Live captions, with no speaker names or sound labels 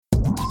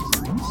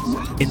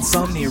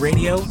Insomnia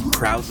Radio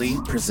proudly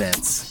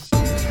presents.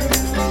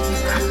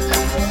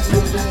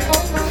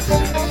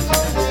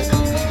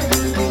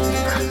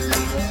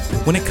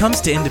 When it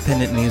comes to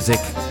independent music,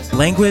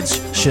 language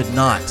should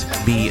not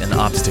be an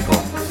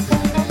obstacle.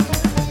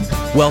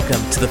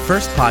 Welcome to the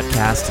first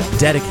podcast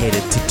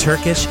dedicated to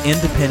Turkish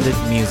independent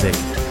music.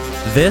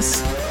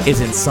 This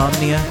is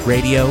Insomnia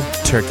Radio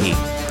Turkey,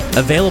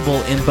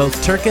 available in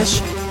both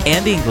Turkish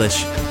and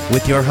English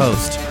with your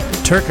host,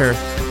 Turker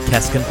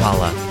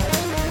Keskinpala.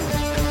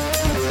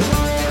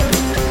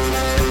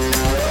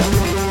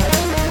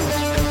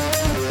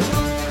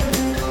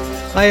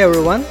 Hi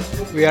everyone,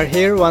 we are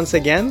here once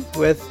again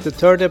with the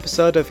third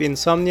episode of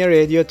Insomnia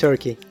Radio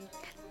Turkey.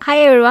 Hi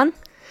everyone.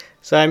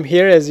 So I'm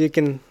here, as you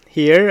can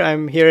hear,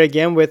 I'm here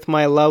again with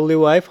my lovely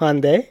wife,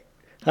 Hande.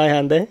 Hi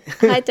Hande.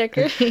 Hi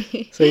Turker.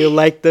 So you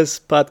like this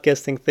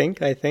podcasting thing,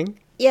 I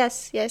think?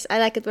 Yes, I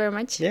like it very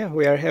much. Yeah,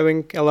 we are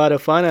having a lot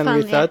of fun and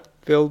we thought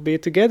we'll be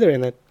together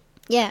in it.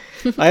 Yeah.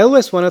 I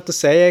always wanted to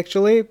say,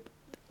 actually,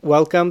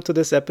 welcome to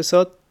this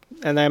episode.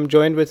 And I'm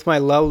joined with my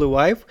lovely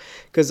wife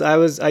because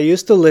I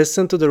used to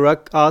listen to the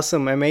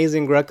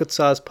amazing Rocket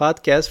Sauce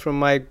podcast from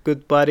my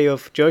good buddy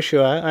of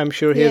Joshua. I'm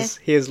sure he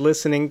is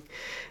listening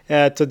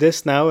to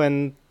this now,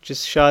 and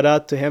just shout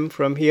out to him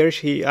from here.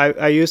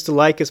 I used to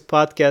like his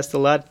podcast a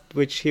lot,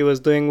 which he was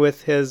doing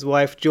with his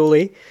wife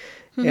Julie,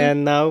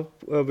 and now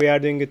we are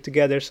doing it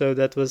together. So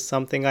that was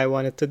something I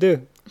wanted to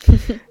do.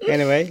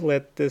 Anyway,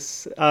 let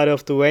this out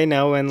of the way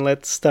now and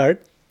let's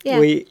start. Yeah.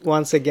 We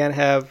once again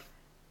have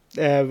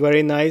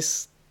very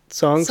nice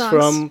songs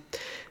from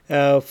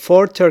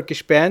 4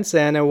 Turkish bands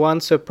and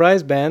one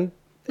surprise band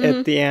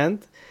at the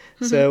end.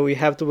 So we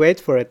have to wait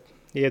for it.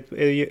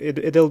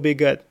 It'll be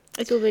good.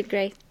 It will be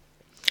great.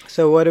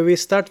 So what do we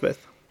start with?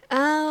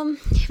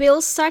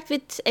 We'll start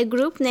with a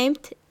group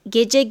named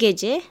Gece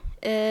Gece.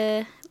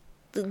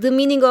 The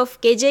meaning of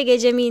Gece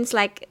Gece means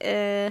like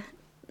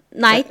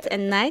night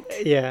and night.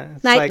 Yeah.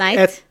 Night.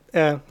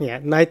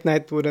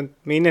 Night wouldn't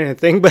mean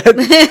anything, but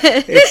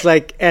it's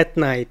like at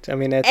night. I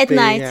mean, at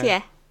night,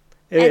 yeah.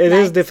 It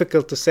is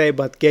difficult to say,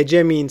 but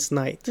gece means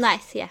night.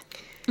 Night, yeah.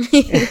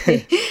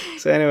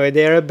 So anyway,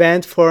 they're a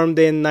band formed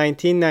in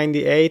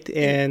 1998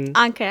 in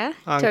Ankara,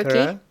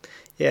 Turkey.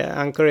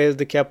 Yeah, Ankara is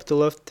the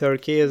capital of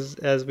Turkey,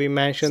 as we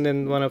mentioned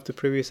in one of the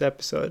previous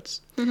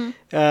episodes.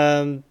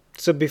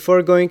 So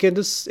before going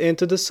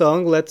into the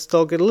song, let's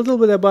talk a little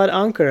bit about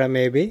Ankara,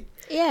 maybe.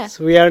 Yeah.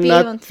 So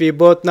we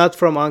both not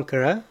from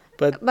Ankara.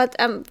 But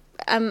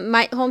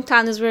my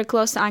hometown is very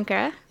close to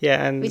Ankara.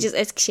 Yeah, which is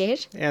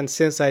Eskişehir. And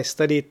since I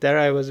studied there,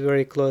 I was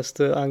very close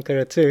to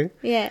Ankara too.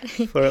 Yeah.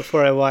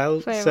 for a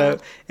while.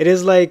 It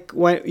is like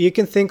when you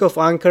can think of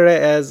Ankara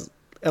as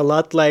a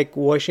lot like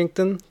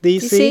Washington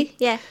D.C.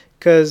 Yeah.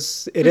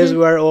 Because it is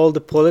where all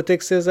the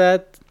politics is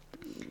at.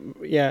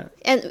 Yeah.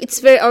 And it's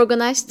very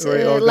organized,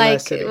 like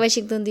city.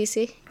 Washington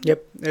D.C.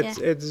 Yep,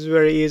 it's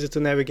very easy to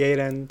navigate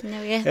and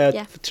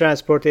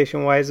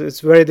transportation wise, it's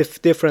very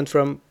different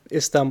from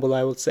Istanbul,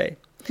 I would say.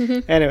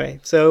 Anyway,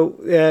 so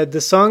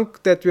the song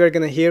that we are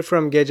gonna hear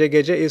from Gece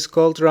Gece is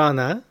called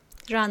Rana.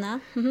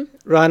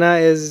 Rana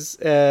is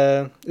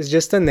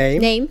just a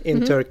name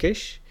in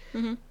Turkish,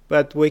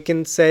 but we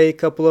can say a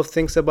couple of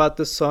things about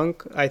the song,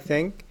 I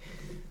think,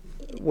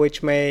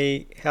 which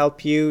may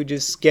help you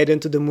just get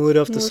into the mood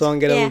of the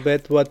song a little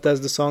bit. What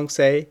does the song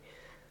say?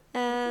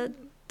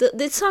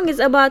 The song is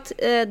about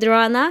the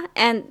Rana,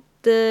 and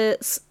the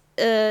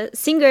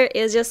singer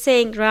is just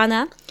saying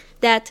Rana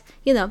that,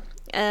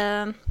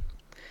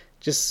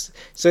 just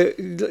so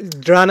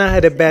Rana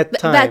had a bad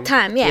time. Bad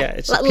time, yeah. Yeah,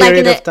 it's a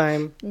period of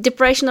time.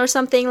 Depression or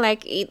something,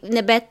 like in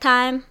a bad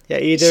time. Yeah,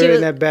 either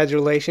in a bad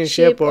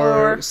relationship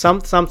or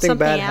something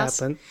bad else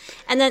happened.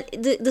 And then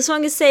the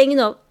song is saying,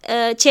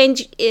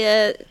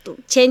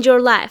 change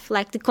your life.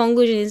 Like the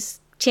conclusion is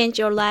change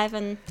your life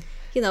and,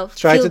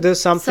 try to do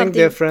something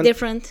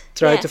different.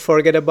 Try to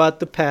forget about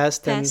the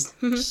past. And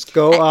just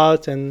go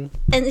out and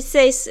it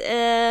says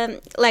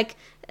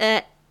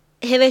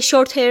have a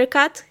short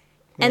haircut.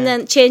 And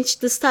then change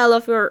the style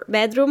of your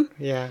bedroom.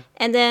 Yeah.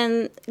 And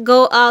then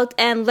go out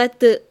and let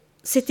the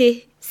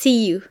city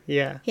see you.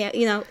 Yeah.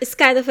 Yeah, it's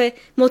kind of a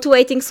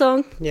motivating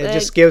song. Yeah,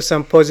 just give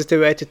some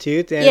positive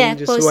attitude. And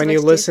just when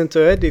you listen to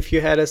it, if you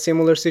had a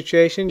similar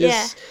situation,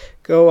 just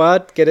go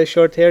out, get a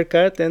short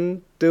haircut,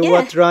 and do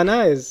what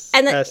Rana has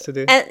to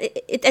do. And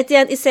at the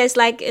end, it says,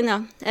 like,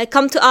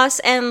 come to us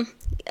and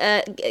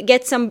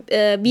get some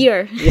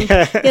beer.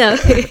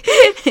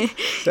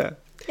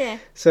 Yeah.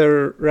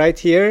 So right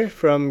here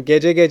from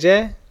Gece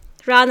Gece,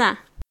 Rana.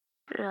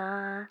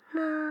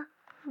 Rana,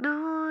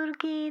 dur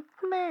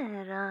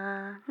gitme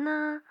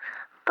Rana,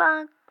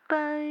 bak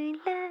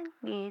böyle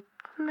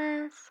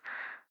gitmez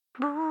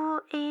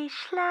bu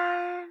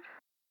işler.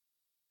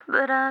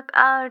 Bırak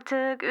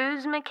artık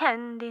üzme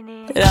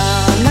kendini.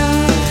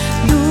 Rana,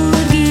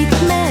 dur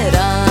gitme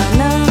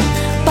Rana,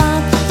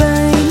 bak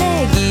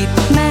böyle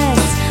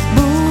gitmez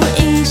bu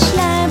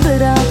işler.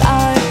 Bırak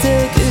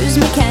artık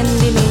üzme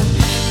kendini.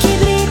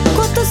 Kibrit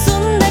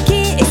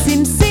kutusundaki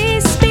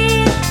isimsiz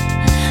bir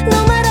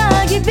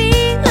numara gibi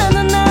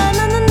nanana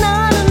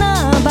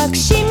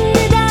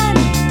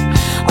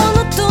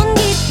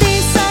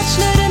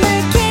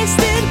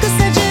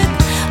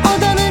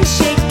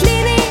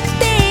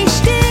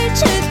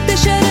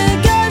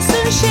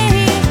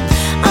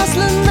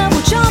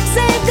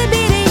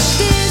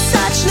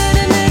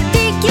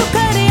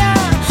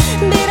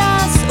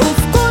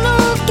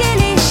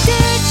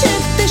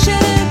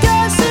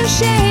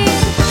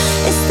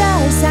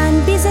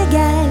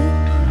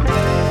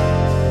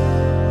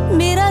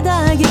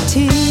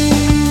getir.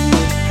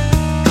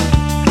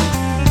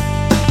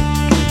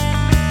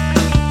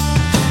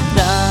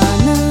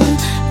 Rana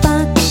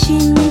bak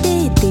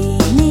şimdi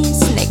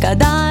deniz ne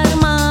kadar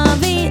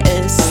mavi,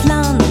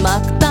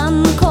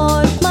 ıslanmaktan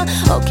korkma,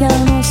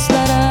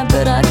 okyanuslara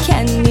bırak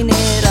kendini.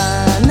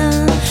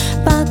 Rana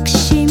bak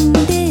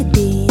şimdi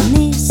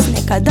deniz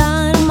ne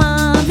kadar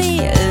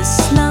mavi,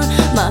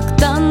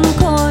 ıslanmaktan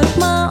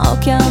korkma,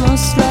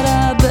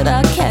 okyanuslara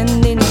bırak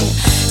kendini.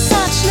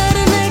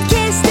 Saçlarını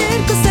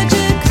kestir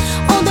kısacık,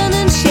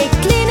 odanın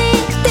şeklini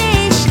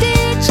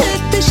değiştir,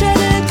 çık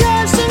dışarı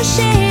görsün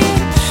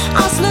şehir,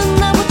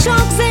 aslında bu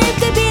çok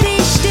zevkli bir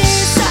iştir.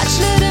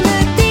 Saçlarını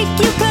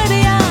dik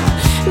yukarıya,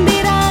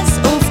 biraz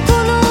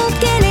ufkunu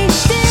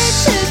geliştir,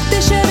 çık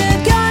dışarı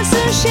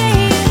görsün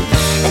şehir,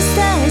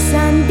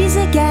 istersen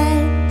bize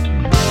gel,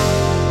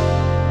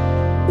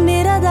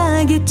 bir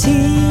ada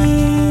getir.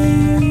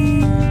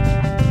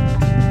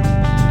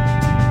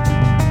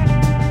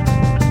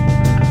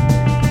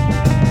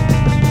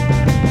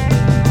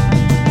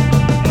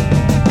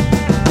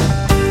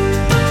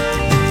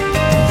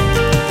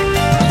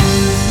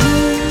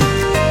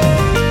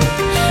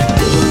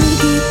 Dur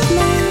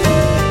gitme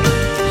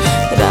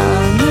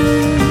Rana.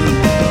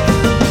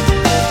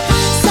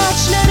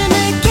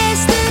 Saçlarını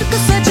kestir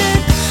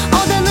kısacık,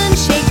 odanın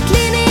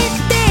şeklini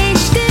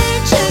değiştir,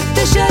 çık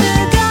dışarı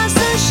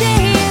görsün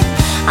şehir,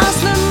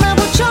 aslında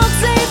bu çok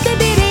zevkli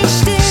bir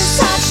iştir.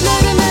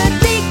 Saçlarını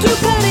dik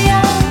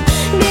yukarıya,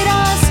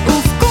 biraz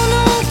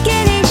ufkunu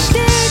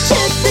geliştir,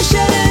 çık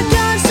dışarı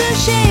görsün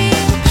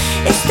şehir,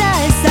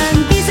 istersen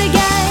bize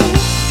gel.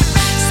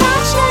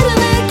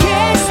 Saçlarını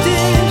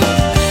kestir,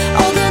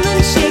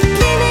 odanın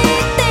şeklini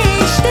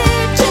değiştir,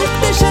 çık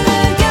dışarı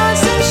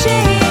görsün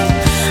şehir,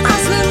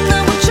 aslında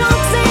bu çok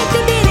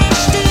zevkli bir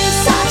iştir.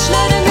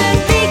 Saçlarını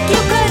dik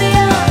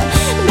yukarıya,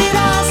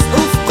 biraz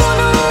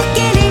ufkunu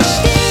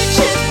geliştir,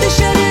 çık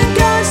dışarı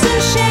görsün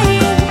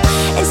şehir,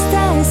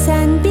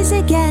 istersen bize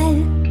gel,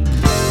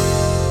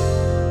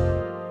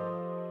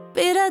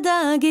 bir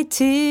ada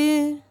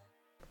getir.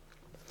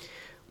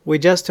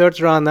 We just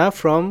heard Rana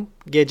from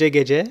Gece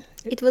Gece.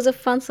 It was a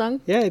fun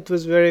song. Yeah, it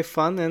was very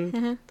fun, and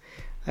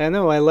I don't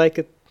know, I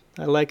like it.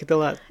 I like it a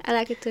lot. I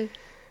like it too.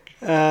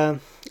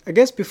 I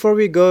guess before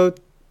we go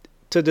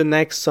to the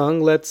next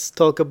song, let's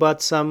talk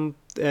about some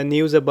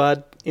news about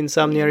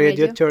Insomnia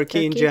Radio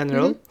Turkey in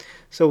general.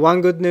 So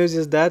one good news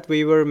is that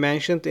we were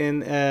mentioned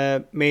in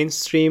a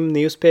mainstream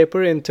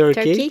newspaper in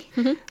Turkey.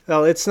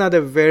 Well, it's not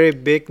a very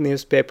big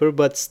newspaper,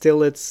 but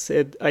still,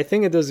 I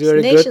think it was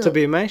very good to national.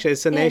 be mentioned.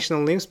 It's a Yeah.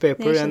 national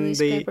newspaper, National and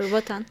newspaper,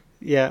 Vatan.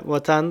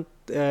 Vatan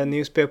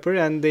newspaper,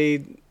 and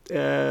the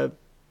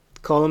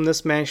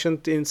columnist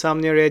mentioned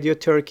Insomnia Radio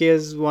Turkey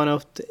as one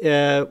of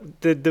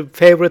the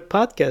favorite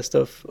podcast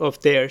of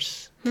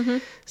theirs.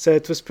 So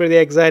it was pretty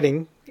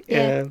exciting.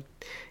 Yeah.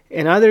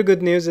 Another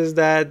good news is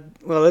that,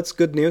 well, it's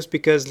good news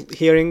because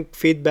hearing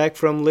feedback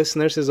from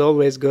listeners is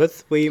always good.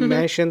 We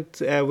mentioned,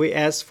 we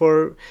asked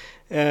for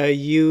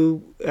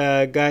you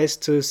guys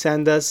to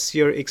send us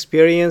your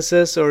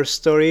experiences or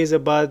stories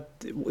about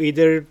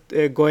either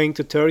going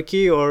to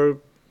Turkey, or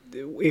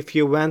if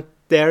you went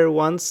there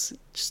once,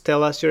 just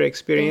tell us your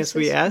experience,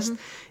 we asked.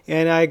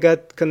 And I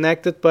got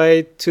connected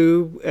by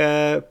two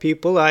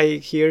people. I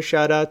here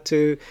shout out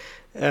to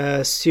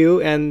Sue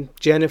and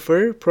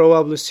Jennifer.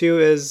 Probably Sue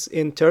is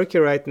in Turkey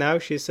right now.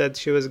 She said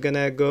she was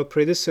gonna go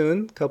pretty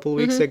soon, a couple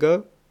weeks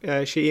ago.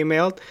 She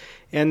emailed.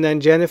 And then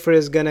Jennifer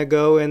is gonna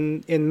go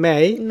in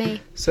May.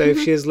 May. So if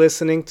she's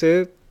listening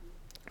to,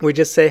 we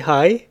just say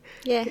hi.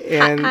 Yeah.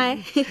 And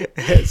Hi.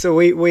 so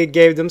we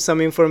gave them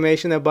some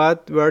information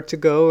about where to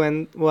go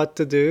and what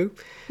to do.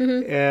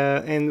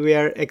 And we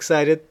are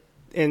excited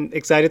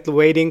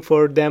waiting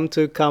for them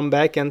to come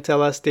back and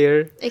tell us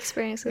their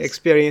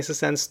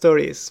experiences and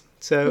stories.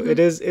 So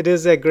it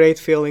is a great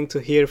feeling to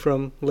hear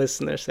from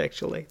listeners,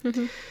 actually.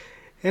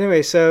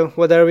 Anyway, so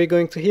what are we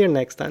going to hear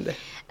next, Hande?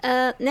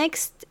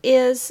 Next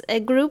is a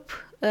group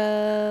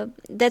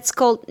that's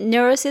called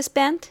Neurosis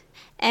Band,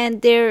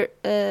 and their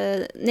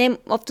name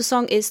of the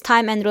song is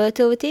Time and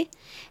Relativity.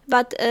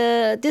 But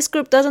this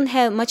group doesn't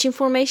have much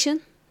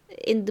information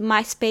in the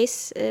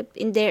MySpace,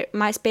 in their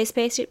MySpace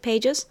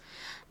pages.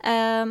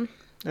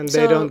 And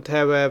they don't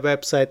have a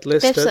website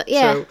listed.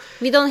 So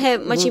we don't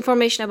have much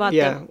information about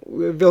them.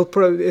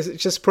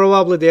 It's just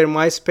probably their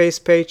MySpace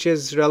page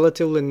is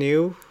relatively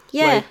new.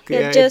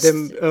 Just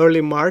the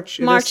early March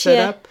it is set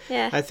up.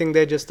 Yeah. I think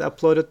they just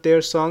uploaded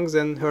their songs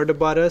and heard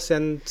about us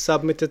and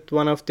submitted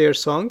one of their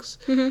songs.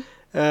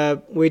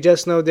 We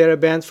just know they're a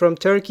band from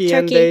Turkey,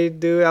 and they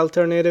do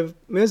alternative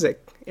music.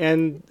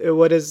 And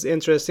what is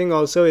interesting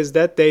also is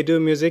that they do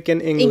music in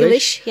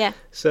English.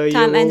 So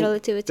Time and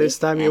Relativity. This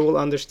time you will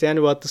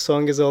understand what the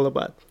song is all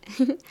about.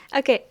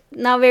 Okay,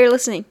 now we're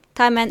listening.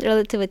 Time and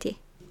Relativity.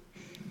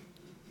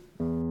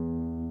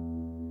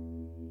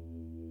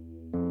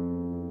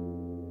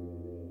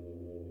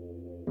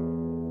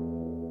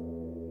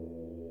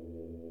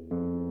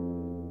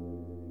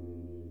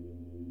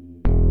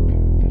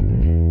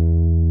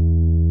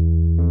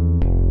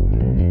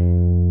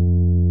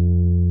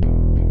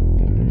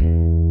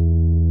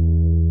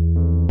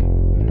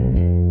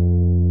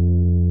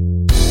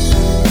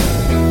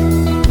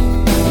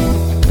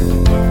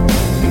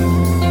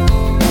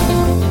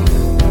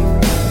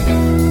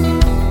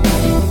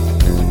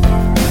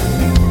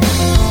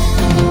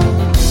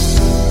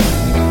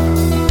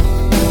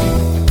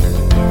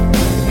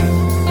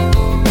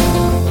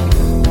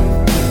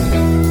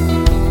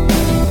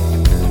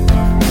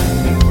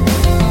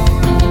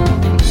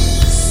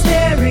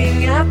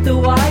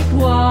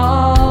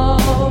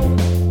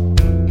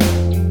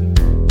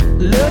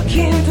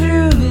 looking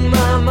through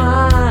my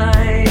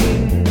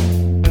mind,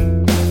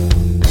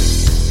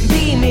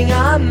 beaming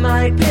on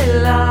my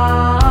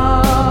pillow,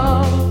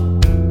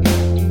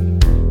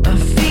 a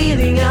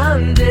feeling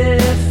undefined.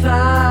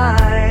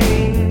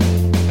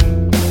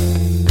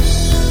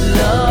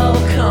 Love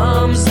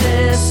comes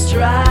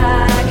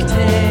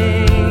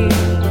distracting,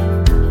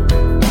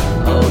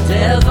 oh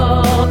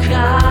devil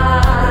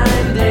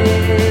kinded,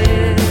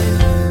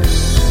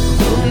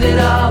 wounded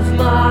of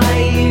my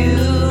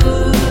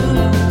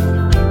youth,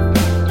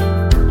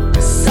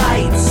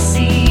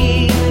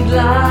 sightseeing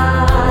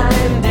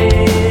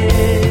blinded.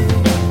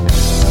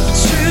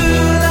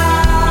 True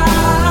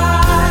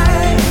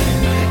light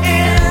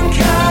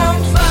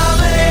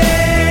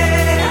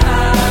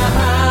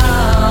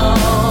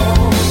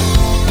incomparable,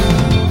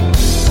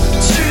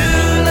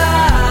 true light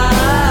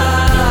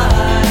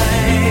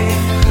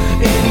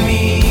in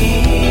me,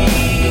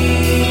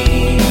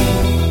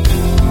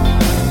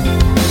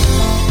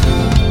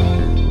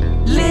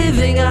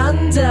 living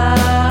under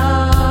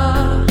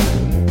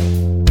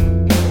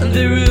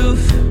the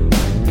roof,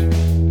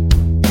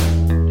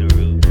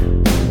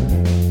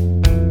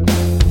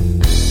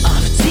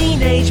 of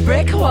teenage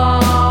brick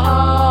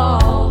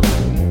wall,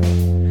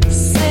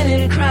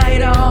 sin and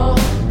cradle,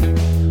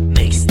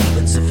 make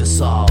Stevens of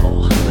us all.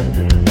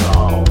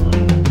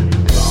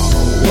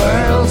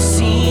 World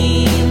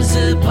seems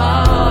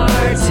aparted,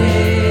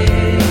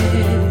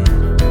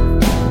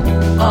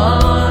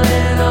 on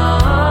and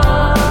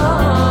on,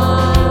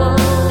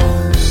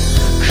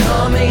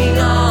 coming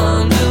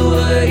on the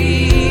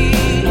way,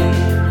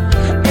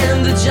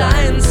 and the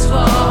giants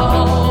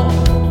fall.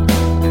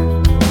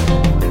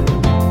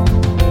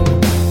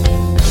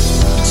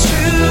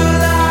 True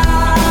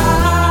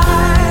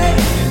light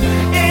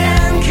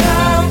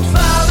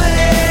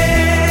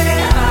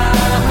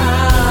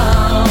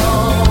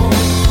incomparable,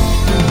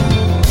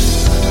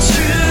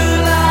 true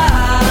light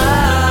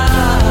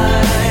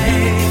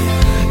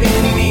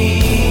in me.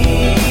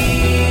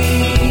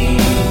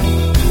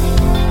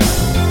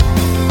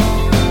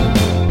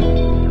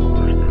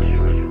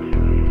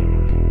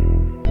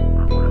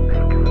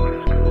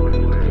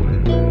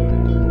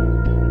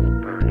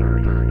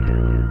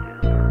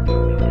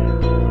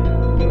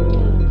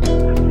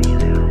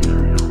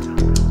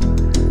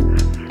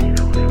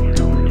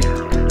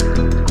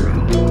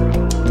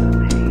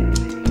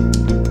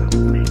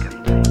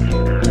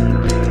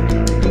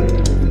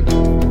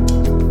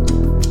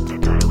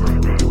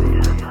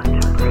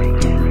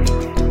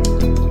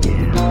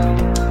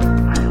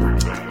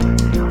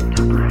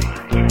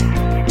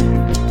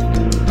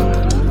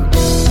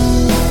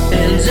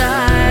 And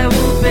I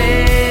will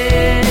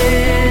bend,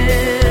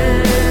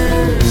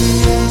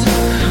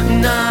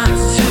 not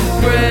to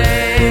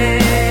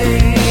break.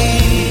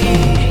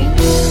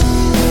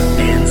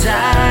 And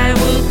I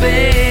will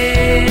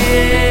bend,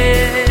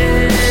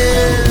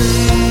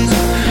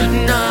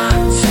 not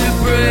to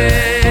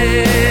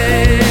break.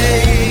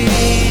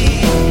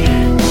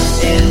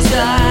 And I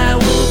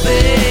will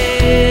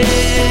bend,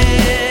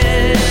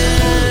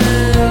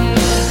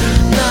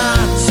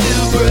 not to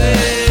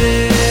break.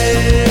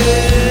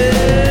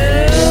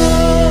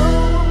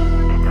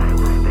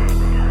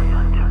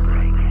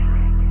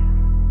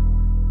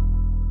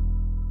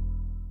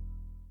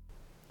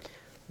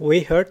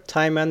 We heard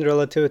Time and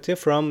Relativity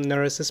from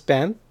Neurosis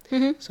Band.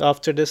 So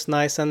after this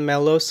nice and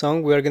mellow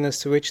song, we're gonna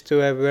switch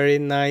to a very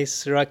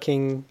nice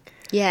rocking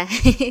Yeah.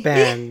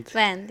 band,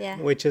 Band, yeah.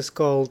 which is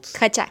called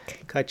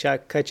Kaçak. Kaçak.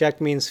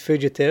 Kaçak means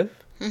fugitive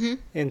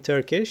in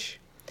Turkish.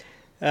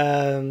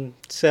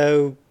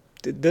 So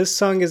this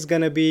song is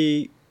gonna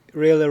be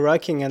really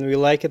rocking, and we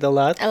like it a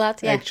lot. A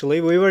lot, yeah.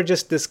 Actually, we were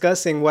just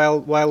discussing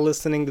while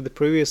listening to the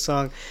previous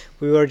song.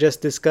 We were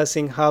just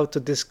discussing how to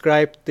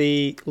describe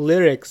the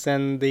lyrics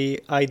and the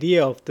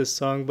idea of this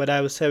song, but I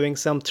was having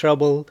some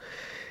trouble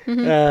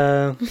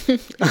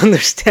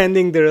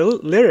understanding the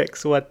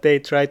lyrics, what they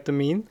tried to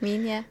mean.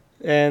 Yeah.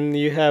 And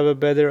you have a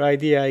better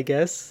idea, I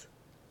guess.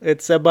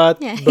 It's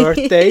about Yeah.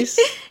 birthdays.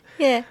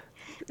 Yeah.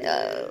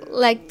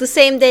 Like the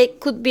same day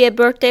could be a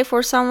birthday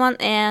for someone,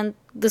 and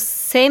the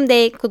same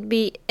day could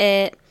be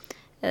a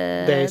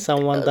Day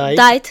someone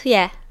died.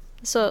 Yeah.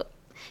 So,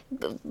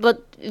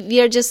 but we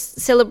are just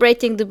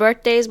celebrating the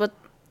birthdays, but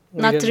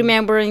not didn't-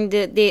 remembering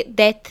the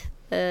death,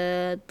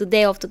 the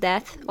day of the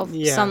death of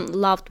Yeah. some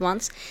loved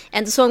ones.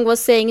 And the song was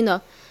saying,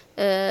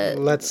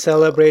 Let's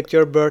celebrate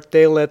your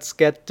birthday. Let's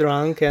get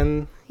drunk,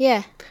 and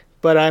yeah,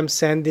 but I'm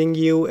sending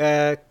you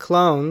a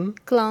clown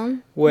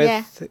clown. with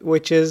Yeah.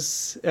 which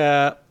is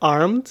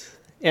armed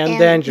and And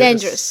dangerous,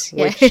 dangerous,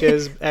 yeah. which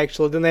is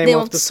actually the name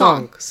of the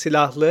song.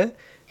 Silahlı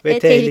ve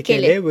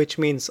tehlikeli, which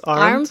means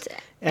armed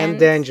and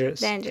dangerous.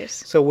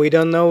 Dangerous. So we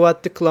don't know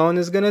what the clown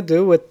is gonna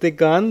do with the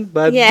gun,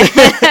 but Yeah.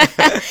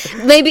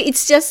 Maybe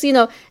it's just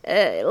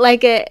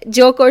like a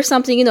joke or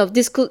something.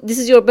 This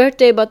is your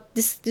birthday, but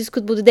this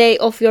could be the day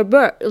of your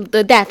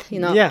the death.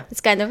 Yeah.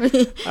 It's kind of.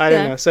 I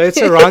don't know. So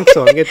it's a wrong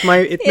song. It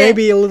may Yeah.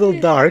 be a little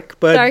dark,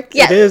 but Dark.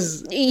 Yeah. it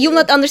is. You will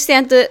not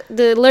understand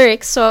the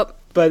lyrics, so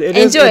But it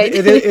Enjoy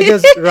is it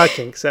is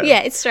rocking. So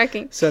Yeah, it's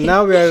rocking. so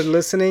now we are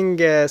listening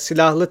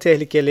Silahlı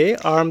Tehlikeli,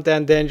 Armed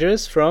and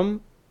Dangerous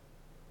from.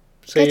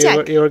 So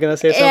Kaçak. you were gonna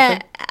say Yeah,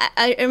 something?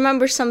 I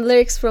remember some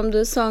lyrics from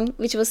the song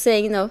which was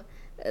saying,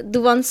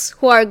 the ones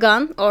who are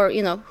gone, or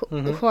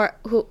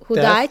who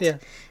Death, died,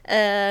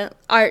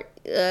 are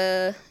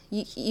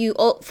you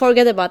all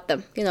forget about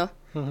them.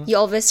 You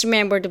always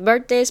remember the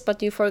birthdays,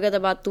 but you forget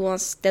about the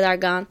ones that are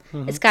gone.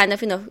 It's kind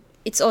of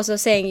it's also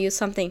saying you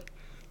something.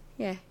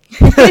 Yeah.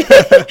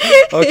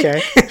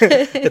 Okay.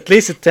 At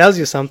least it tells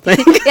you something.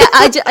 Yeah,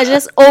 I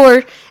just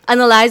over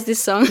analyze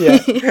this song. Yeah.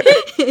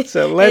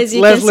 So let's As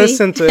you can see.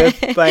 listen to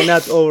it by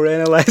not over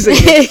analyzing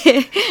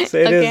it. So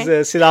it is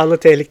Okay. Silahlı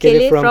Tehlikeli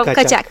Kelly from Kaçak.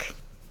 Kaçak.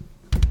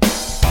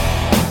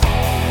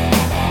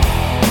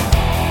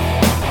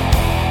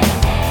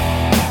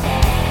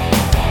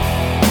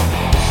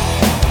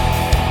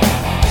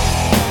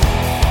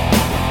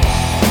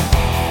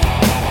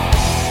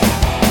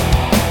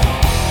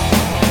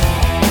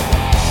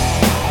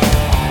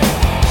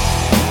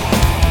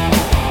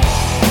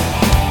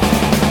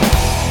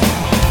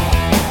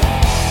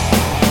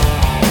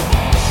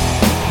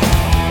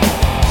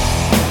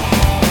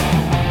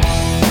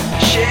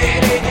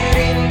 Şehre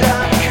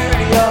derinden kül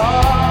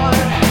yağar.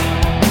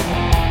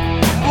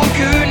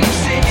 Bugün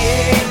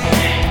senin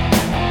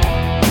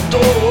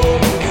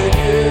doğum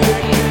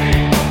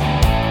günün.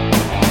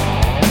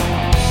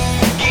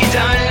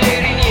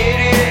 Gidenlerin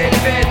yeri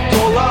elbet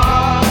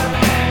dolar.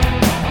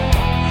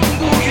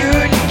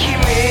 Bugün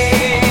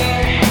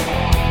kimin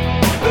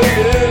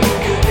ölüm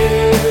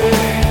günü?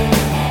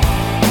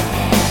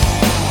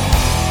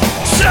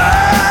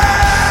 Sen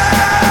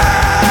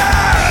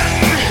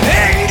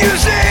en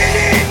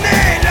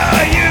güzeline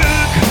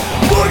layık.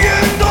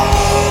 Bugün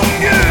doğum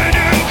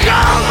günün,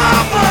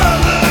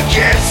 kalmamalı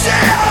kimse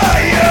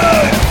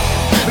hayır.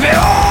 Ve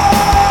o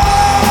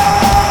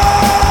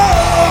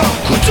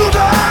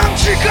kutudan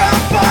çıkan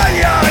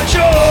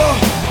palyaço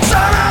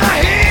sana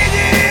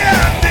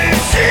hediyemdir,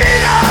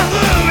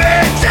 silahlı ve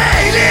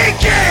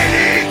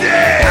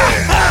tehlikelidir.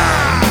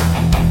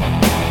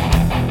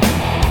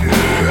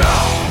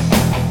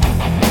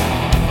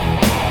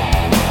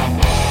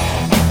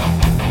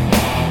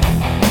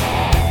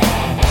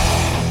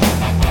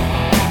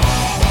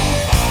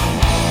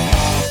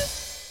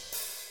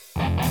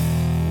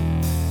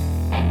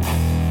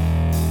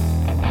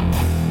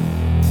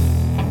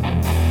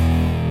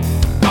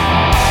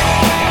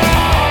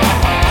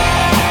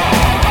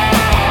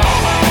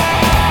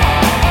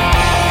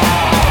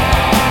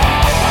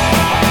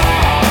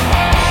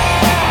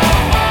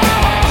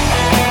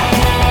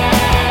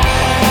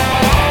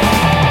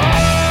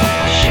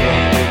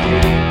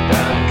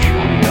 Şehrinden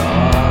kül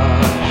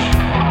yağar.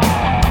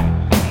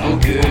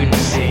 Bugün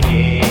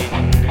senin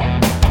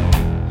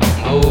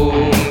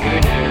doğum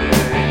günün.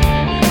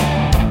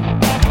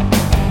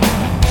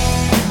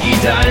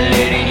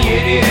 Gidenlerin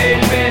yeri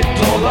elbet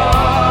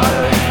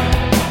dolar.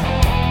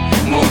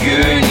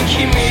 Bugün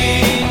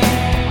kimin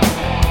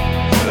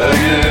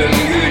ölüm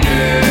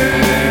günü?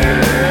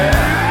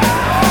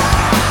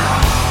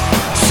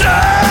 Sen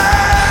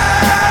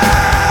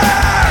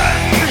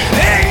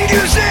en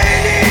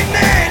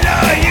güzeline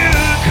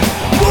layık.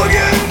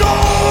 Bugün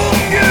doğum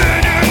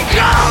günün,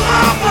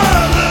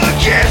 kalmamalı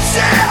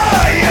kimse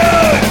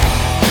hayır.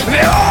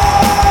 Ve o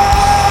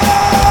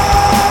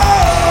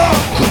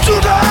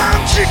kutudan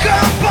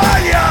çıkan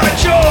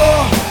palyaço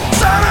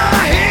sana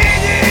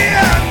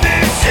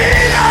hediyemdir,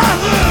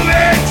 silahlı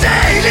ve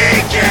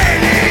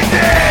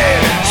tehlikelidir.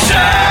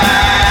 Sen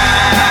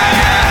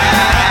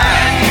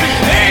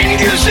en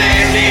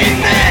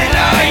güzeline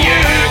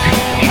layık.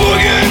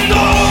 Bugün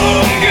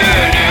doğum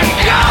günün,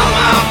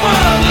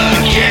 kalmamalı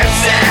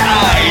kimse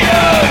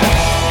hayır.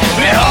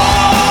 Ve o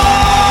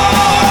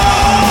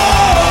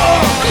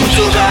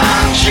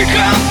kutudan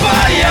çıkan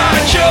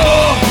palyaço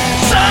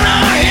sana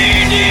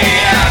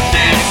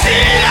hediyemdir,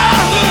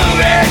 silahlı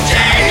ve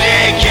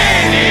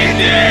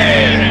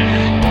tehlikelidir.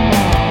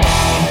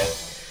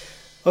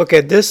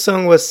 Okay, this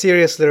song was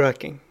seriously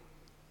rocking.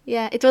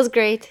 Yeah, it was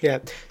great. Yeah.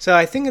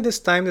 So I think it is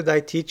time that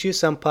I teach you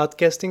some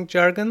podcasting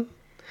jargon.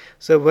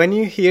 So when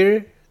you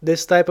hear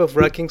this type of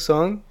rocking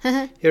song,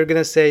 you're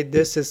gonna say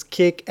this is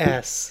kick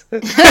ass.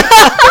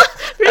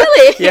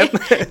 Really? Yep.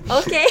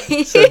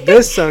 Okay. So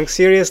this song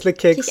seriously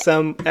kicks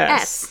some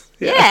ass. S.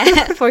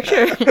 Yeah, for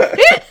sure.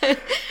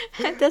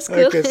 That's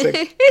cool. Okay, so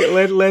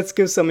let's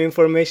give some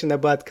information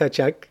about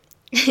Kaçak.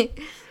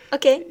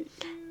 Okay.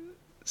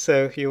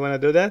 So you wanna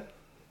do that?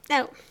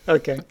 No.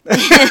 Okay.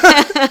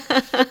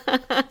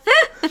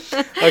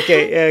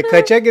 Okay,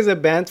 Kaçak is a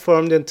band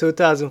formed in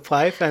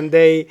 2005, and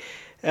they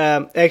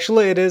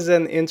actually it is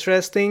an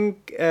interesting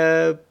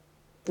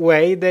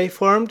way they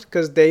formed,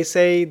 because they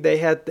say they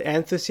had the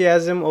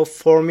enthusiasm of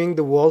forming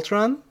the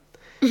Voltron,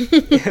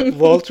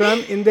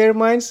 Voltron in their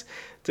minds.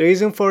 The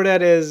reason for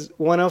that is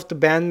one of the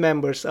band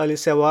members, Ali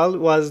Seval,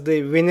 was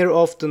the winner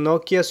of the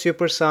Nokia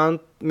Super Sound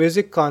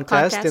Music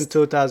Contest in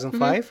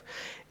 2005.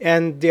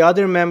 And the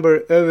other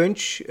member,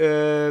 Övünç,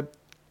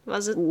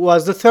 Was it?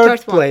 was the third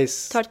Third one.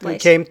 place. Third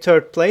place. Came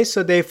third place.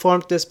 So they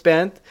formed this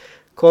band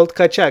called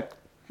Kaçak.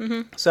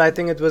 So I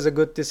think it was a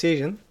good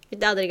decision. With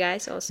the other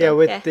guys also. Yeah,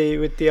 with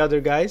the other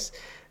guys,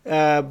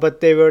 but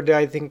they were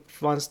I think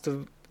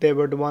they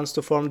were the ones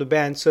to form the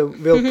band. So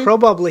we'll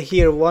probably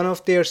hear one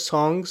of their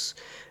songs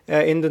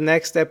in the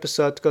next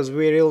episode because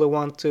we really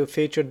want to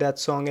feature that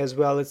song as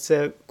well. It's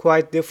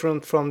quite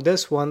different from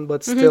this one,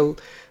 but still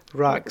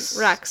rocks.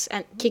 Rocks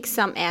and kick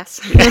some ass.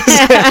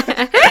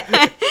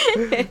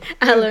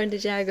 I learned the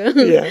jargon.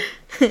 Yeah.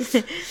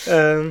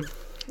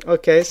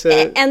 Okay, so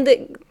And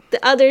the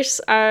others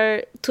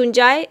are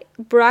Tuncay,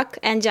 Burak,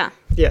 and Can.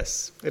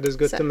 yes, it is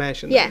good So, to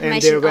mention. yeah, And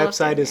mention their all of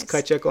website them, is yes.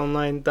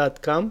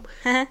 kaçakonline.com.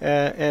 Uh-huh.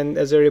 And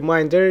as a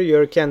reminder,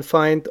 you can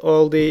find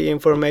all the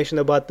information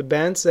about the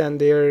bands and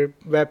their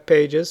web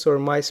pages or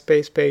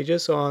MySpace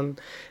pages on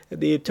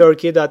the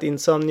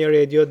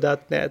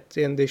turkey.insomniaradio.net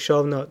in the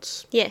show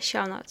notes. Yeah,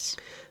 show notes.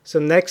 So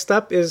next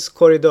up is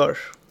Corridor.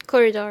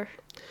 Corridor,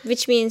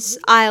 which means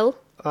aisle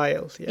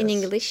Isle, yes. in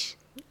English.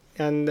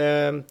 And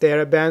they're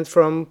a band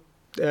from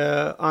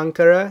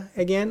Ankara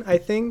again, I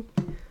think.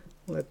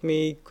 Let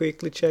me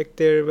quickly check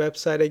their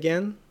website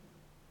again.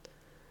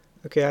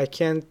 Okay, I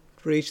can't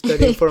reach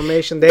that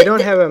information. They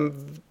don't have a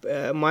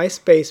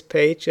MySpace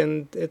page,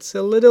 and it's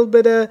a little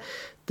bit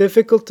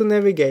difficult to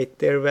navigate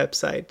their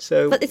website.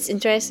 So, But it's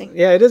interesting.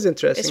 yeah, it is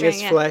interesting. It's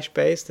It's yeah. Flash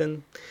based,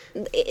 and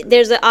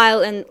There's an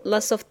aisle and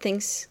lots of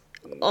things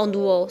on the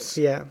walls.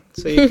 yeah,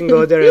 so you can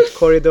go there at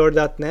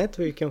corridor.net.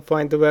 You can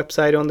find the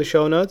website on the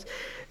show notes.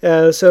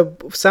 So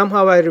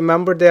somehow I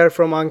remember they are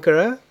from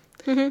Ankara.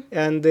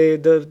 And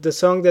the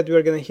song that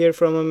we're gonna hear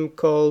from them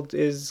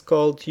is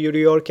called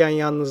Yürüyorken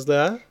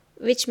Yalnızlığa.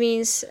 Which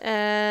means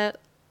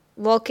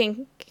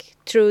walking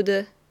through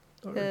the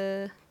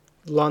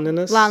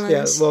Loneliness.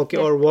 Loneliness,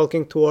 Yeah,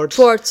 walking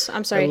towards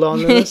I'm sorry.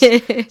 loneliness.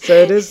 So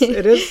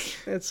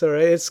it's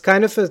alright. It's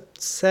kind of a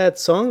sad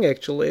song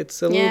actually.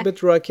 It's a little Yeah.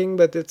 bit rocking,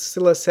 but it's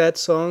still a sad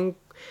song,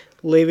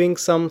 leaving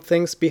some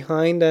things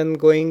behind and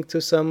going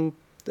to some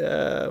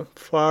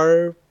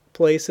far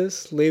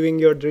places, leaving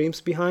your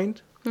dreams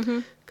behind.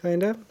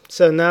 Kinda.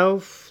 So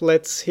now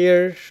let's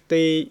hear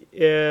the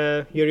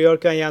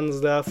Yürüyorken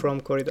Yalnızlığa from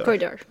Corridor.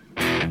 Corridor.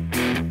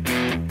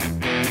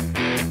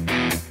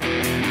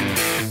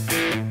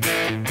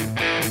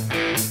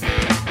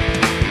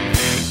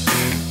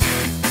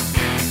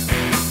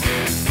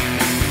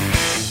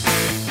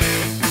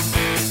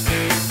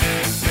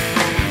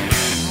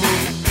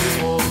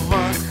 Mutlu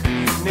olmak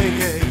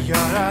neye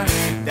yarar?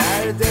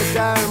 Derde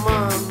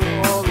derman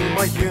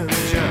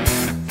olmayınca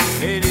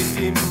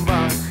eridim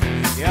bak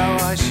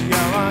yavaş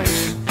yavaş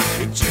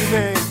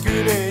içime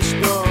güneş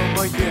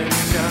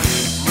doğmayınca.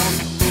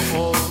 Mutlu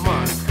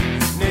olmak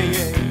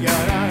neye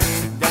yarar?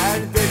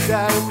 Derde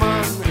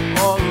derman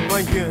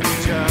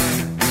olmayınca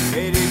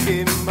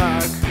eridim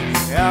bak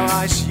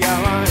yavaş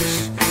yavaş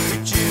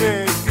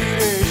içime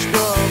güneş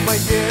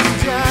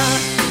doğmayınca.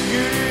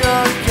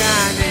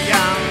 Yürüyorken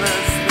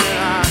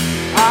yalnızlığa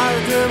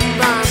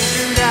ardımdan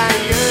gülen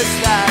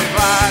yüzler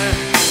var.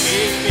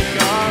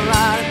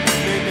 Bilmiyorlar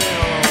ne de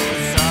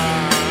olsa.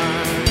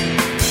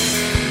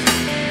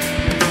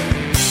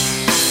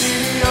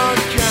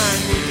 Siliyorken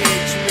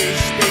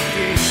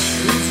geçmişteki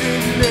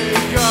hüzünlü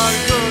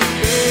yorgun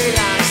bir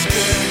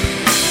aşkı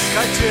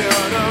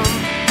kaçıyorum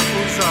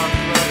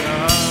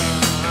uzaklara.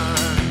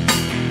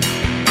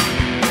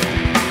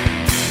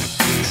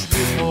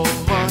 Güçlü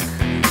olmak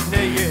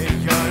neye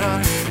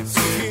yarar?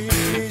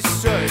 Sihirli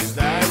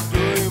sözler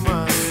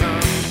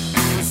duymasam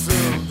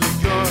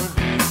fısıldıyor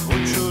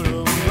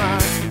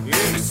uçurumlar,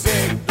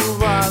 yüksek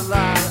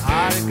duvarlar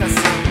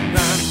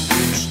arkasından.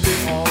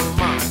 Güçlü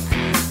olmak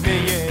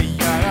neye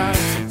yarar?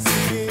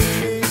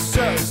 Sihirli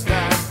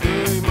sözler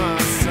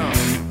duymasam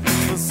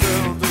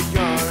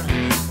fısıldıyor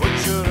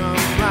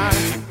uçurumlar,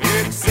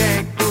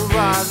 yüksek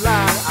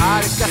duvarlar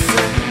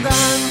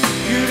arkasından.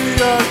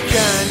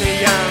 Yürüyorken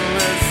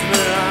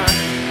yalnızlığa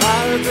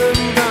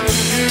ardımdan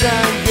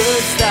gülen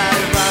gözler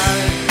var.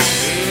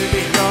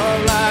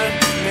 Bilmiyorlar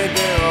ne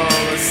de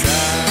olsa.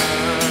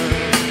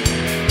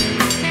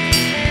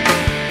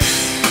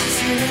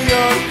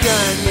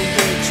 Siliyorken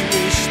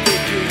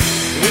geçmişteki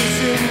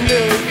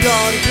hüzünlü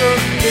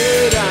yorgun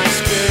bir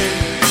aşkı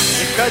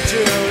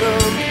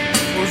kaçıyorum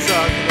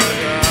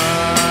uzaklara.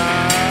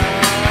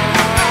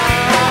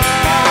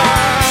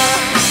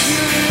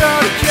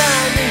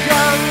 Yürüyorken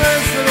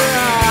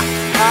yalnızlığa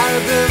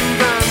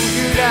ardımdan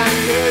gülen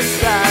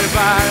gözler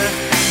var.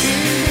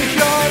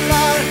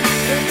 Bilmiyorlar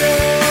ne de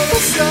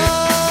olsa.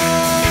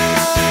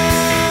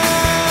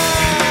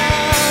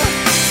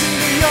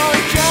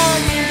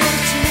 Siliyorken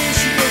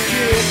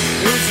geçmişteki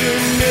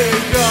hüzünlü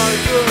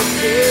yorgun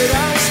bir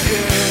aşkı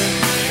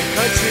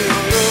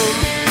kaçıyorum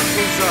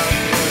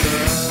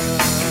uzaklara.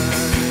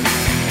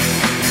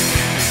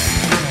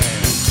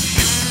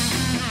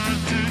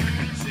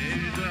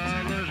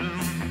 Sevdalarım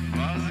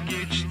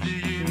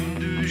vazgeçtiğim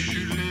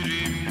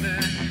düşlerimde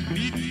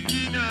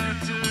bitkin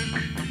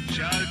artık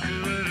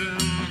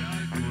şarkılarım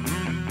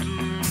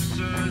unuttuğum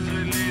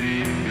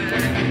sözlerimde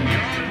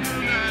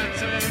yorgun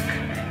artık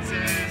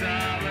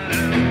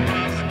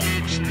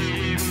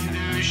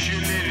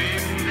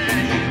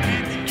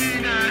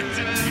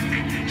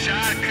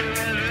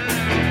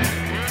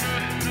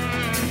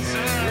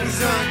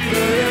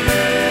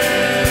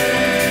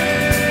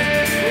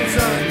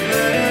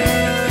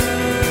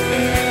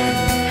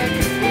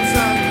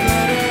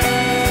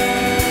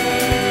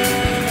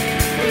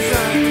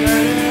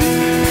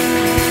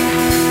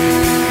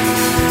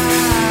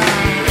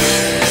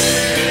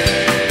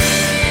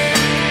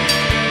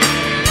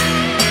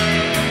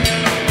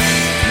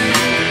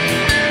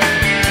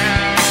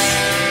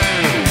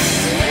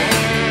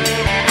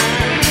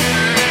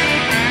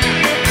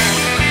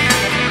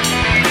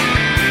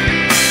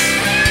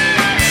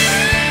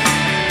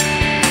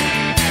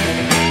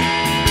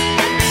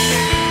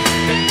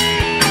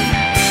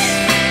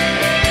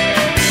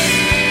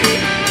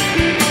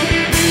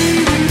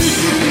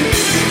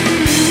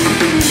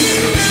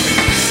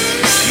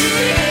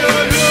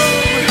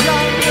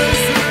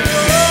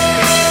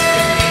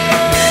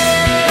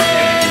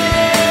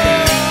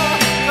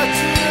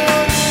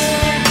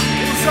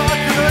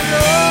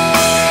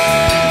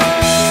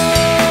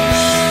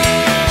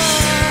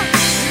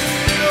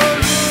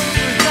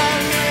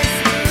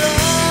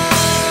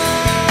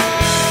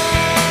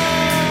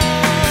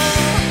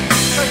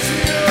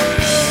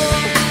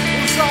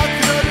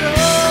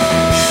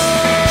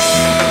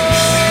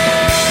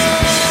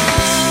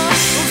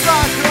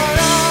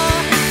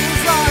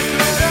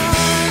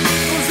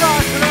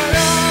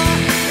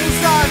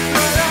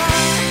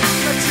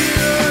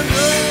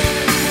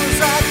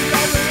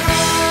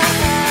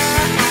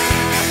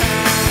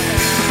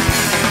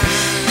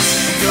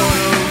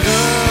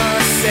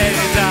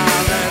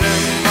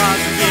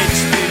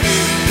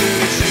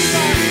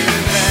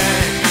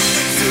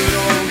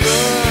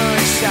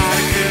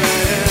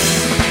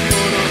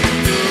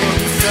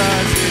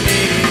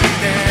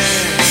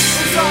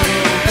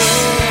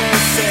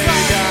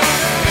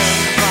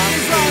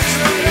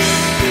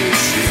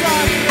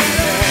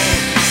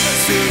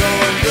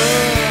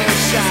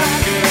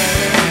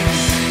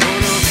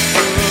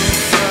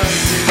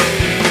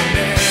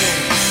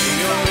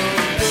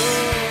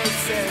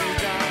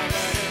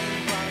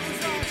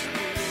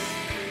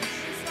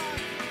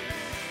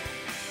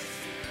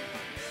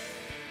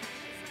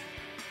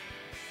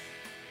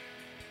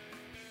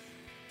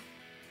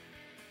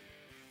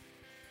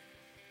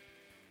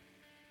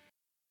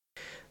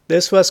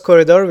This was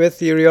Corridor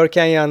with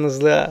Yürüyorken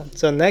Yalnızlığa.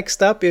 So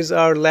next up is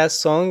our last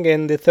song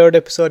in the third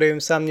episode of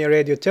Insomnia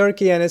Radio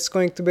Turkey, and it's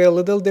going to be a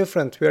little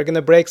different. We are going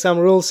to break some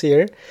rules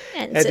here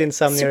And at it's a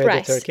Insomnia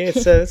surprise. Radio Turkey.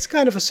 It's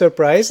kind of a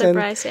surprise.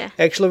 Surprise, and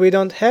yeah. Actually, we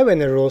don't have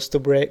any rules to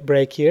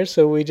break here,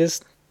 so we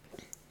just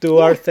do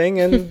our thing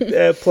and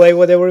play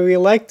whatever we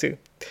like to.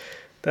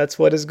 That's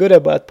what is good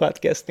about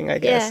podcasting, I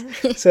guess.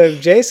 Yeah. So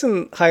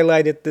Jason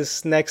highlighted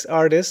this next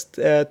artist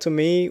to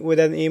me with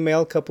an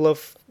email a couple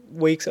of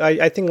weeks.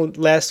 I think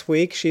last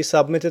week she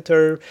submitted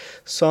her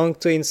song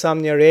to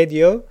Insomnia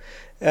Radio,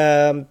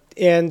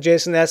 and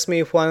Jason asked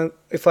me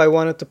if I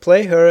wanted to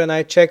play her, and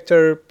I checked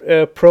her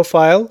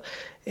profile,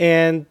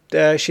 and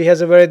she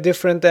has a very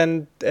different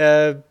and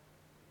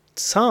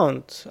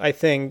sound, I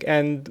think,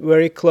 and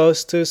very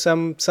close to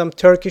some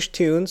Turkish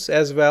tunes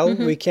as well.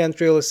 Mm-hmm. We can't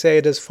really say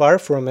it is far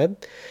from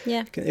it.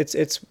 Yeah.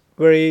 It's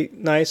very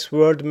nice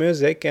world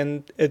music,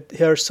 and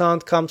her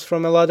sound comes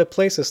from a lot of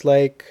places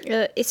like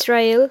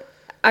Israel,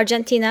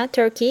 Argentina,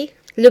 Turkey,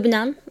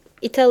 Lebanon,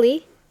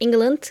 Italy,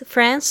 England,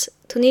 France,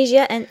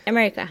 Tunisia, and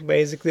America.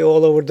 basically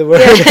all over the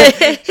world.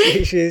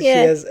 She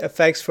Yeah. has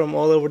effects from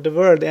all over the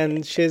world,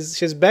 and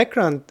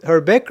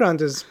her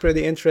background is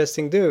pretty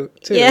interesting too,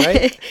 Yeah.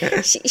 right?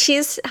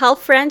 She's half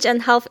French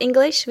and half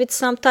English with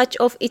some touch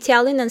of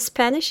Italian and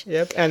Spanish.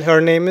 Yep, and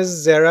her name is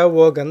Zara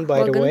Wogan, by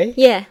the Wogan. way.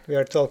 Yeah. We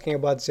are talking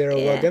about Zara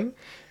Yeah. Wogan.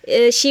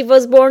 She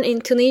was born in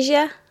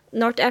Tunisia,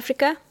 North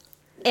Africa,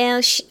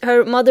 and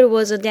her mother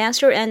was a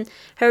dancer and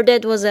her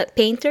dad was a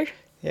painter.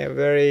 Yeah,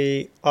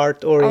 very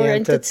art-oriented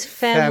Oriented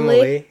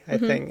family. I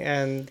think.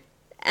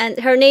 And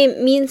her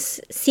name means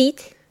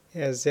seed.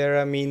 yeah,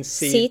 Zara means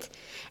seed.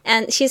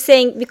 And she's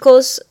saying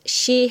because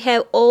she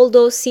have all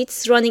those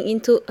seeds running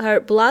into her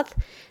blood,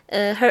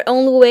 her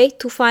only way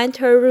to find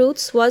her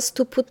roots was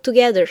to put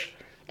together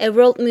a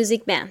world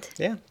music band.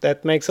 Yeah,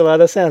 that makes a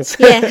lot of sense.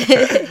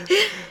 Yeah.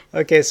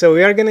 Okay, so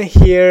we are going to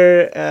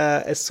hear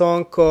a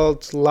song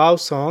called Love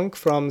Song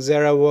from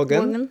Zara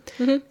Wogan. Wogan.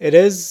 Mm-hmm. It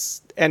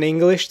is an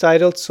English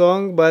titled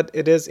song, but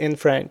it is in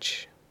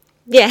French.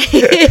 Yeah.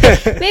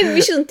 Maybe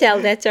we shouldn't tell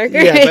that,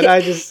 Turker. Yeah, but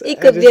I just...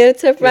 It could be a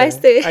surprise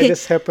yeah, too. I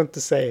just happened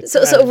to say it.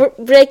 So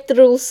break the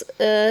rules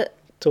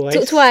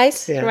twice.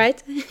 twice, Yeah.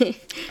 right?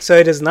 So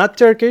it is not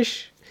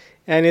Turkish,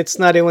 and it's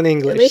not even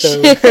English.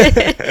 So,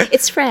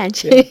 It's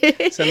French.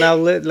 so now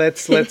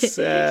let's hear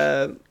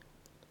that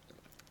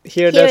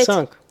Hear it.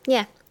 song.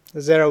 Yeah.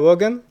 Zara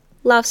Wogan.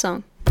 Love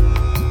song. Love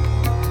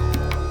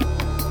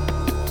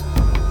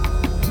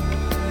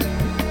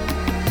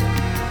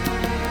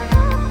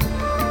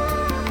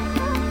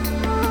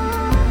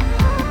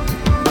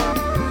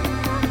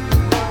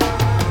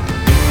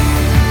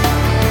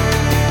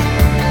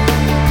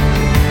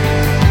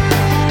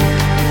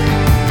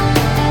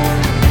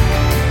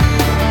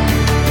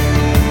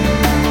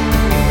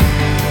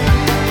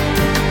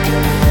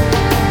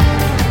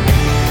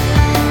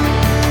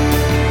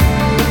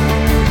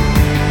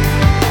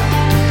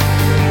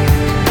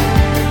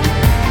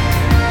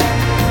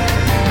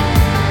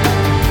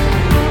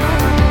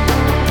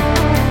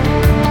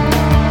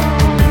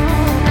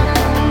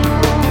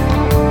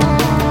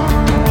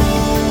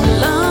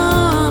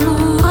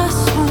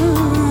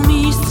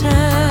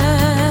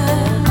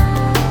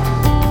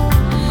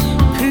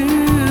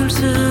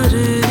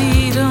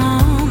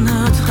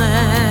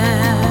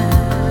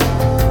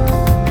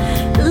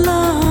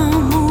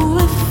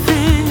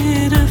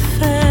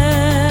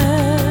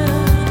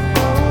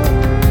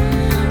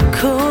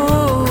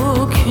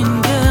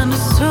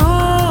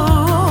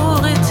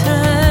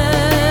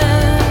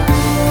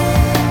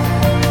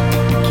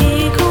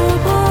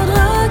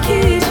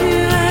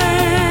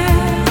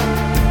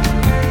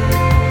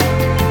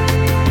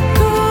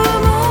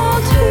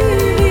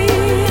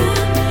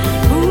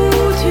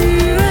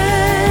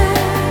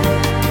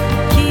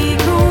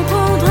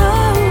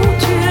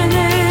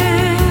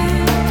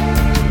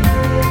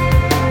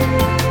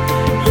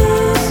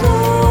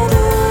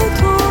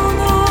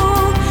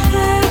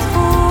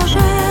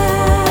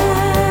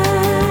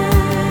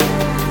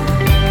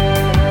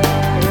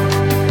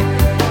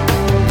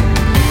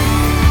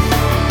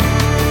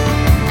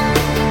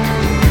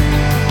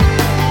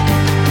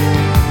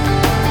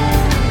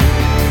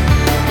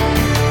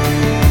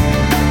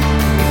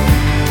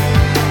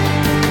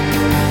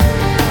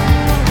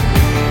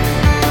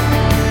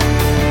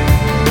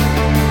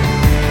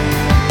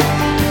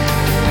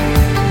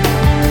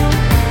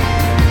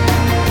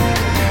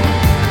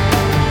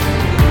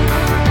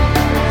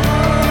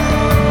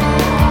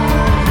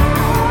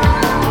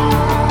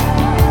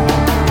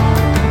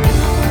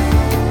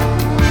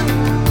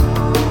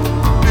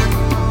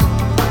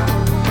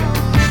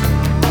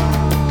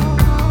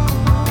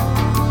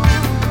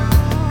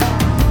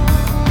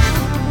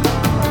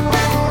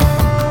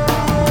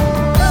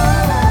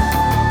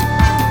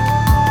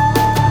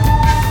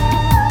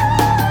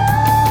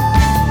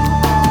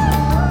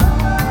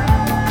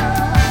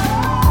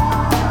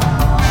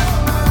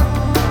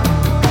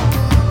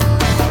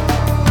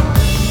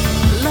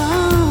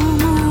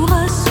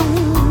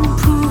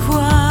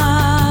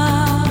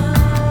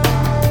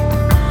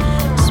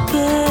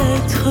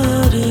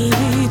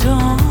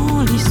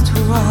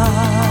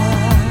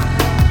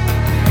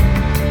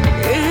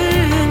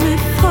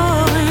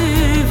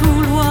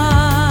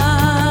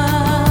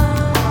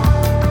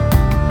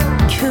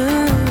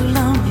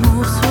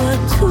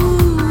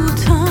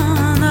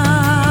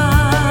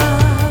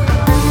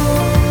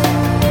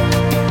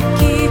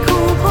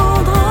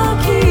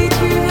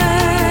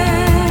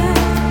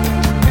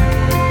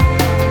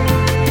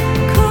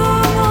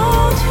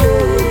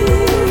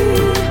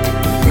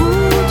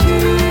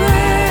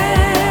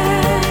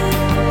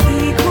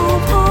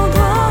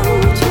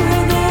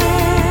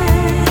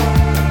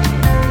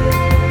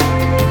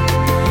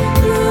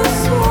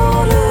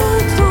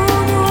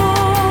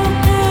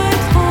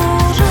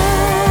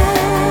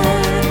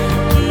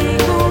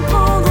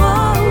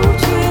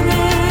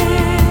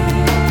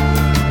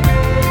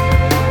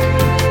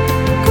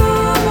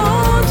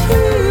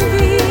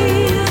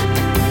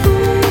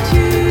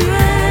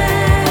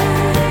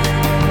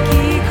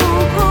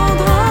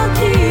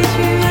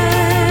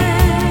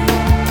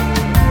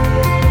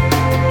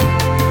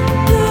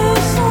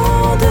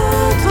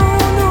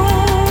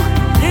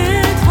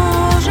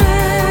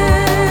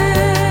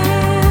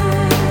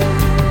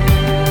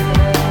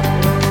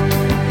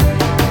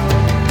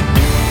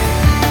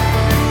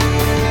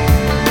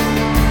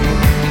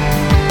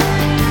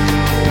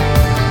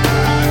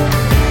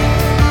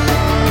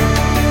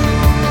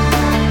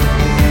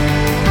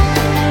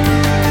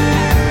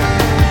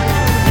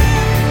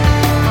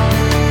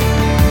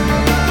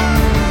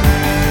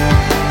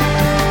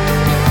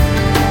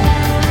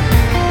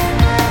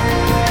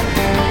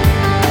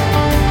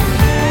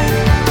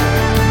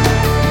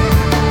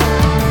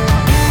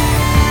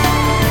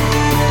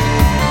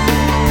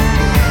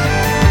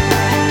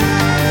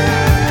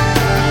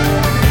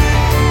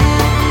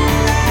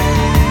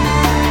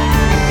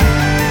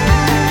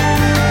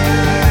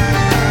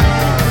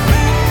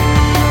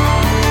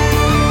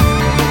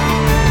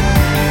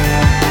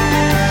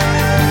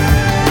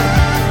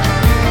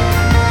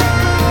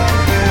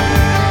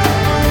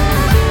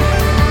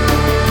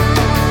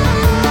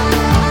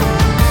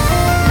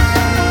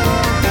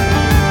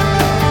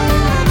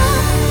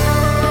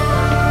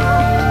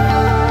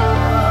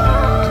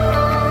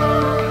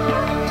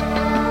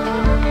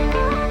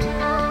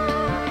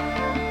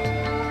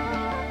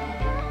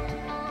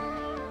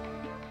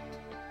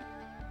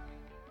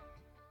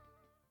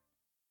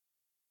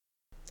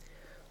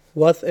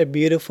What a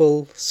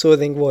beautiful,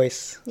 soothing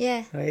voice,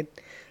 Yeah. right?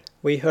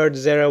 We heard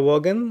Zara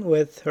Wogan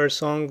with her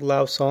song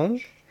Love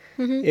Song.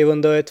 Mm-hmm.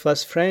 Even though it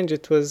was French,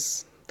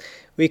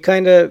 we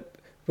kind of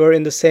were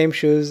in the same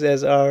shoes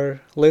as our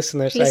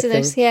listeners, I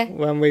Listeners, think. yeah.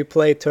 When we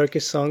play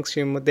Turkish songs,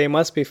 they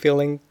must be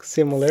feeling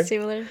similar,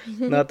 Similar.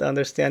 not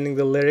understanding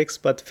the lyrics,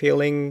 but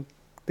feeling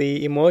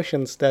the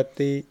emotions that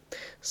the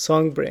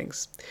song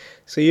brings.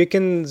 So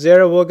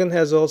Zara Wogan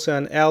has also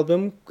an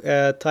album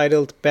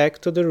titled Back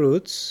to the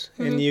Roots,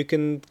 and you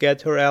can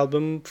get her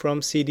album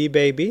from CD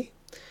Baby.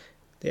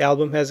 The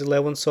album has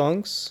 11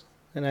 songs,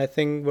 and I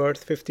think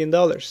worth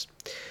 $15.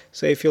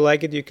 So if you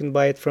like it, you can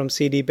buy it from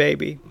CD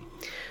Baby.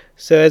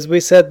 So as we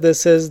said,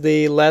 this is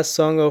the last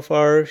song of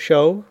our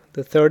show,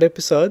 the third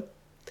episode.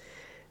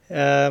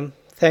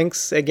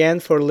 Thanks again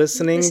for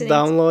listening,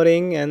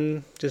 downloading,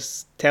 and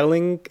just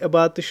telling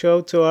about the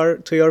show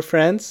to your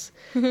friends.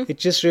 It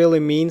just really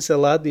means a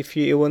lot if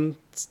you even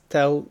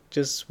tell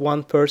just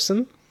one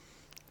person.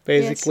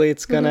 Basically,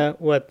 it's gonna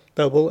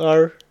double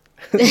our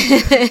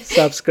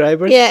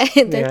subscribers. Yeah,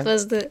 that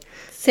was the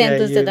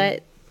sentence that I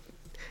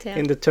tell.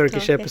 In the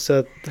Turkish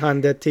episode,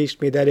 Hande taught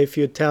me that if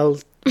you tell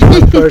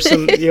one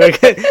person, we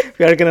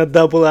are gonna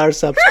double our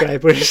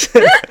subscribers.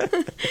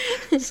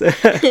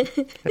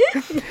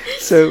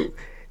 so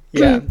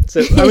yeah.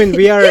 So I mean,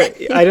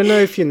 I don't know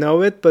if you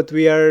know it, but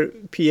we are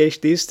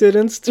PhD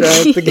students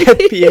trying to get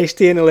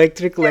PhD in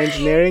electrical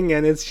engineering,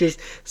 and it's just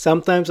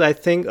sometimes I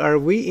think, are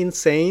we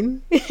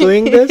insane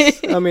doing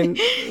this? I mean,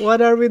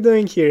 what are we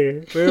doing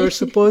here? We were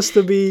supposed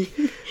to be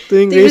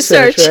doing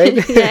research,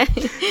 right? Yeah.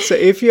 So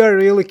if you are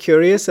really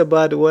curious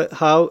about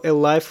how a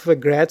life of a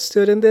grad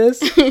student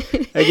is,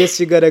 I guess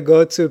you gotta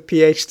go to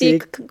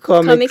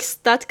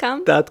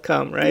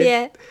PhDcomics.com, right?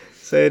 Yeah.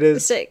 So it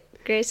is. It's a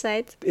great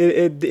site.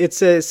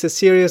 It's a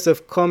series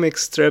of comic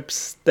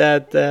strips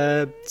that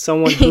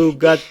someone who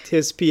got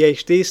his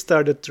PhD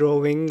started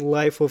drawing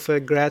life of a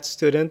grad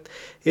student.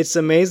 It's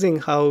amazing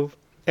how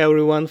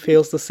everyone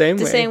feels the same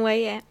way. The same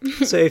way, yeah.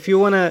 So if you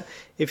wanna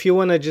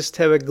just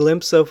have a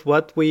glimpse of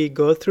what we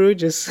go through,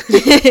 just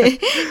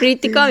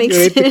read the comics.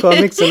 Read the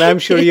comics, and I'm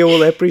sure you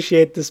will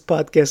appreciate this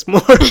podcast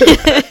more.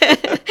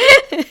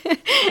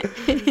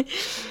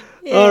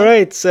 Yeah. All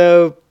right,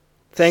 so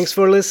thanks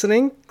for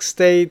listening.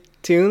 Stay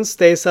tuned,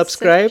 stay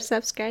subscribed.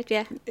 Subscribe,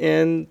 yeah.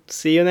 And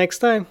see you next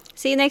time.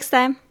 See you next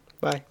time.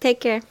 Bye. Take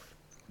care.